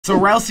So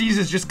Rell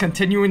is just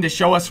continuing to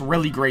show us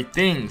really great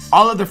things.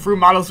 All of the fruit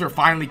models are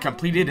finally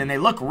completed and they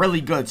look really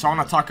good, so I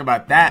want to talk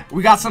about that.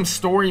 We got some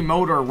story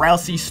mode or Rell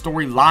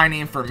storyline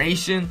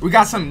information. We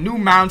got some new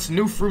mounts,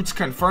 new fruits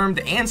confirmed,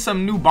 and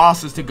some new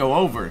bosses to go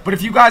over. But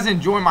if you guys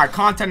enjoy my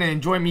content and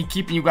enjoy me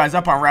keeping you guys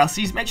up on Rell,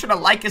 make sure to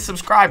like and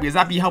subscribe because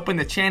that be helping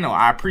the channel.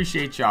 I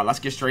appreciate y'all. Let's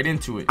get straight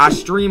into it. I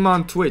stream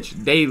on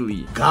Twitch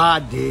daily.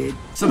 God did.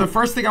 So the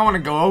first thing I want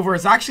to go over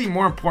is actually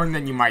more important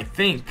than you might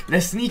think. The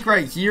sneak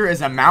right here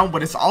is a mount,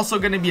 but it's also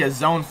going to be a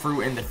zone fruit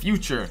in the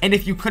future. And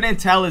if you couldn't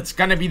tell, it's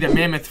going to be the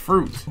mammoth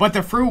fruit. But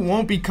the fruit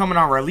won't be coming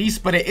on release,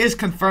 but it is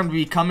confirmed to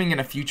be coming in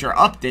a future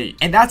update.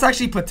 And that's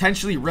actually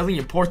potentially really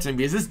important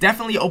because this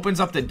definitely opens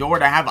up the door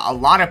to have a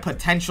lot of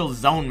potential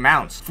zone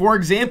mounts. For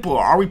example,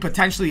 are we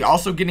potentially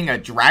also getting a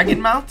dragon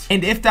mount?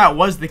 And if that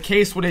was the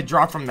case, would it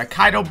drop from the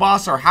Kaido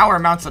boss, or how are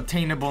mounts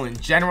obtainable in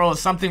general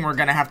is something we're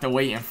going to have to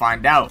wait and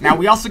find out. Now,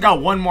 we also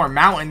got one more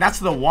mount, and that's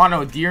the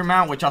Wano deer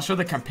mount, which I'll show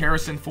the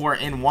comparison for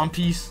in One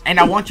Piece. And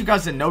I want you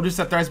guys to notice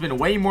that there has been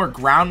way more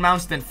ground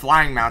mounts than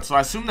flying mounts, so I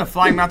assume the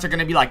flying mounts are going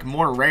to be like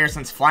more rare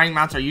since flying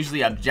mounts are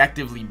usually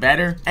objectively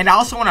better. And I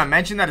also want to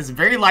mention that it's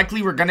very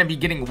likely we're going to be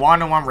getting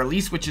Wano on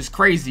release, which is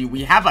crazy.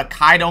 We have a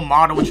Kaido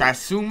model, which I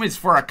assume is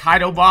for a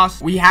Kaido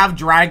boss. We have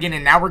dragon,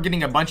 and now we're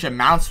getting a bunch of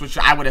mounts, which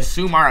I would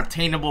assume are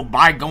obtainable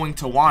by going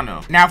to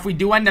Wano. Now, if we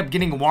do end up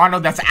getting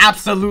Wano, that's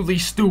absolutely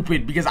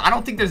stupid because I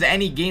don't think there's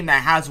any game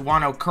that has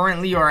Wano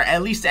currently, or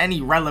at least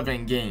any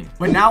relevant game.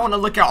 But now I want to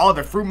look at all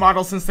the fruit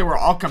models since they were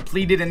all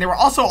completed, and they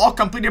were also all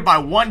completed by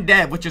one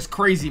dev, which is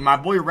crazy. My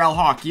boy Rell.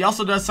 He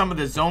also does some of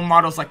the zone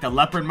models like the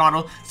leopard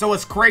model, so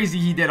it's crazy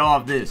he did all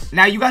of this.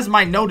 Now you guys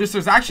might notice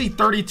there's actually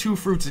 32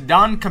 fruits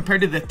done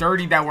compared to the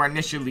 30 that were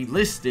initially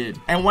listed,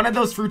 and one of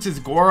those fruits is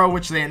Goro,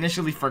 which they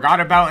initially forgot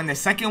about, and the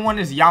second one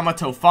is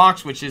Yamato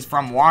Fox, which is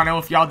from Wano,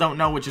 if y'all don't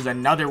know, which is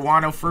another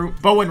Wano fruit.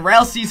 But when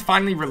Rell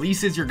finally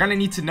releases, you're gonna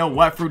need to know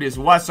what fruit is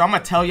what, so I'm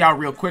gonna tell y'all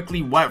real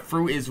quickly what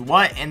fruit is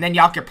what, and then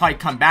y'all could probably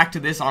come back to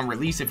this on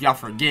release if y'all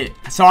forget.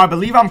 So I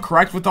believe I'm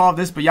correct with all of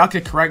this, but y'all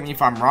could correct me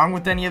if I'm wrong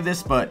with any of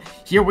this. But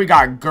here we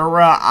got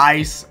Gura,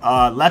 Ice,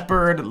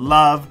 Leopard,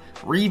 Love,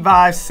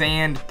 Revive,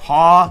 Sand,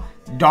 Paw,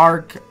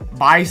 Dark,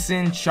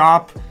 Bison,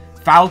 Chop,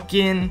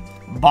 Falcon,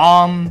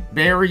 Bomb,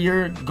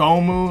 Barrier,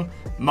 Gomu,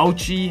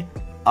 Mochi,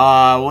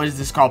 what is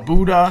this called?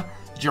 Buddha,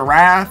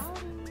 Giraffe,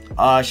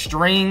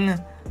 String,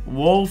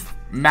 Wolf,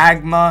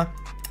 Magma,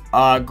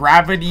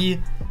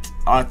 Gravity,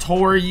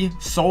 Tori,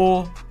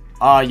 Soul,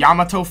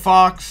 Yamato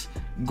Fox,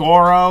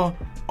 Goro,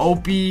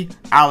 Opie,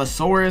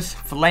 Allosaurus,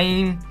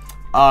 Flame,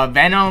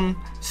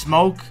 Venom,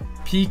 Smoke,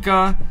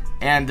 Pika,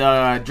 and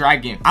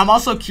Dragon. I'm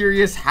also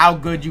curious how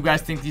good you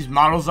guys think these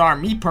models are.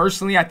 Me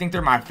personally, I think they're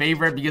my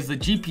favorite because the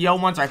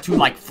GPO ones are too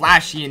like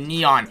flashy and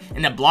neon,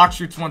 and the block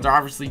shoots ones are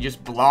obviously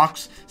just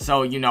blocks.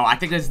 So, you know, I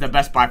think this is the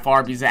best by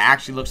far because it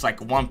actually looks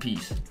like One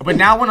Piece. But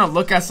now I want to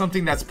look at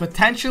something that's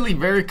potentially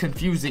very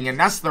confusing, and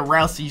that's the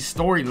Rell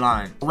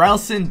storyline.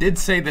 Relson did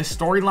say the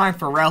storyline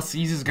for Rell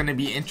is going to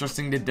be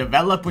interesting to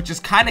develop, which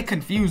is kind of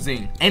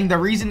confusing. And the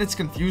reason it's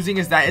confusing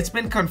is that it's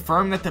been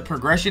confirmed that the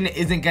progression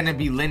isn't going to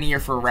be linear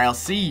for Rell.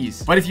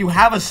 But if you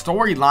have a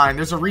storyline,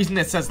 there's a reason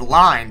it says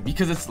line,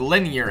 because it's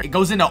linear. It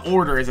goes into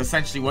order is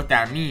essentially what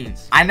that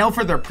means. I know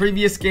for their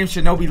previous game,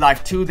 Shinobi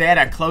Life 2, they had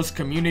a close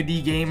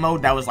community game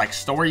mode that was like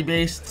story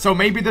based. So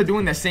maybe they're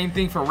doing the same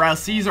thing for Rell,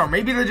 or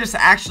maybe there just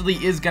actually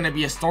is going to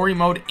be a story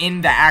mode in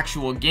the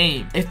actual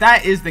game. If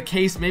that is the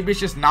case, maybe it's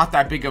just not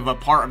that big of a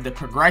part of the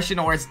progression,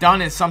 or it's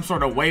done in some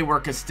sort of way where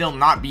it could still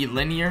not be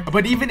linear.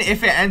 But even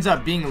if it ends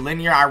up being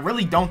linear, I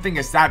really don't think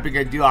it's that big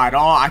a deal at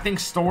all. I think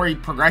story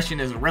progression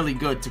is really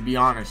good, to be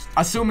honest.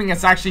 Assuming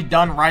it's actually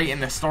done right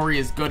and the story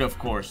is good, of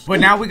course. But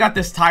now we got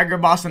this tiger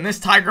boss, and this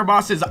tiger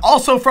boss is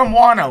also from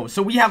Wano.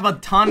 So we have a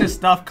ton of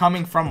stuff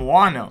coming from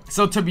Wano.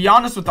 So to be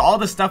honest, with all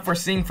the stuff we're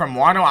seeing from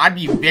Wano, I'd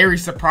be very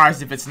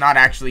surprised if it's not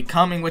actually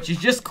coming, which is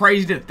just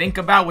crazy to think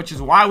about, which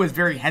is why I was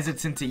very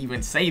hesitant to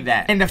even say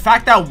that. And the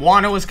fact that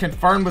Wano is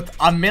confirmed with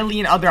a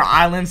million other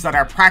islands that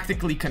are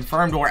practically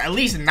confirmed, or at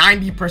least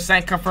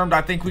 90% confirmed,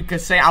 I think we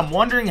could say, I'm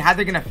wondering how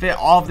they're going to fit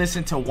all of this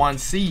into one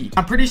sea.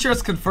 I'm pretty sure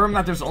it's confirmed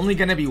that there's only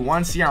going to be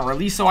one sea on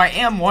release, so I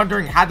am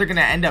wondering how they're going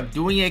to end up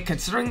doing it,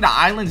 considering the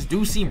islands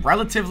do seem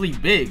relatively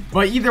big.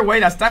 But either way,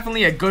 that's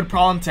definitely a good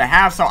problem to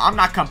have, so I'm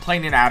not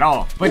complaining at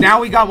all. But now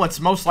we got what's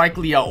most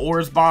likely a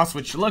ores boss,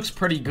 which looks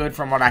pretty good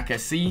from what I can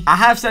see. I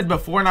have said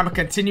before, and I'm going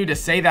to continue to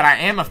say, that I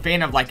am a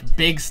fan of like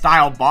big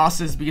style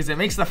bosses because it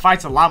makes the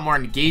fights a lot more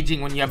engaging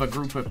when you have a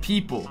group of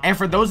people. And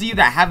for those of you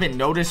that haven't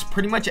noticed,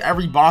 pretty much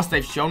every boss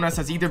they've shown us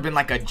has either been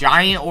like a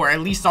giant or at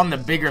least on the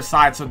bigger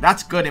side, so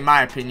that's good in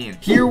my opinion.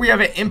 Here we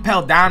have an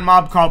impel down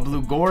mob called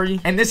Blue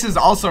gory. And this is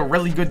also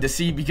really good to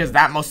see because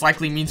that most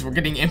likely means we're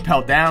getting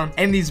impelled down.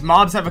 And these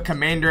mobs have a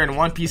commander in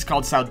One Piece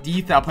called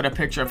Saudith. I'll put a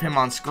picture of him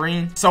on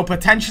screen. So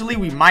potentially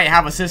we might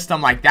have a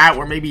system like that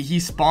where maybe he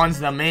spawns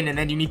them in and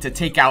then you need to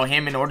take out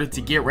him in order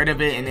to get rid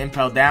of it and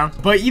impel down.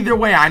 But either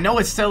way, I know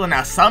it's still an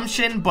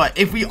assumption, but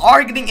if we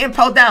are getting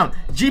impelled down,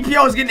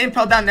 GPO is getting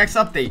impelled down next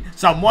update.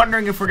 So I'm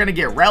wondering if we're gonna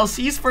get Rell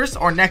Seas first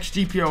or next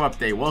GPO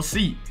update. We'll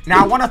see.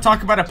 Now I want to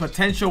talk about a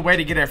potential way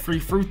to get a free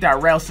fruit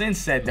that Rell Sin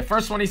said. The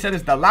first one he said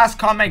is the last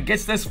comment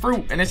gets this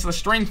fruit, and it's the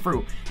string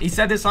fruit. He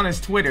said this on his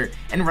Twitter,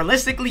 and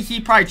realistically he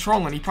probably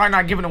trolling. He probably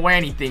not giving away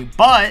anything,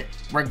 but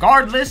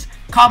regardless,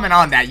 comment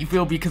on that, you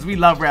feel, because we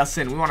love Rell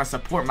Sin. We want to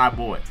support my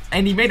boy.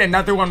 And he made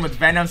another one with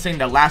Venom saying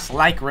the last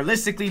like.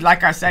 Realistically,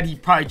 like I said, he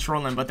probably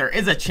trolling, but there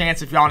is a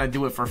chance if y'all want to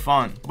do it for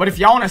fun. But if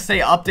y'all want to stay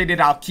updated,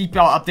 I'll keep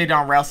y'all updated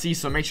on Rell C,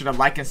 so make sure to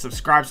like and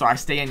subscribe so I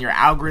stay in your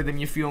algorithm,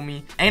 you feel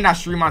me? And I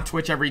stream on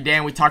Twitch every day,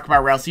 and we talk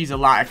about Rell C's a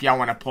lot if y'all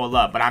want to pull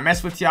up. But I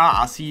mess with y'all.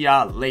 I'll see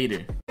y'all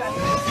later.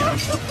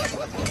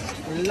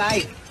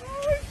 Life.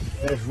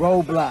 There's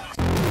Roblox.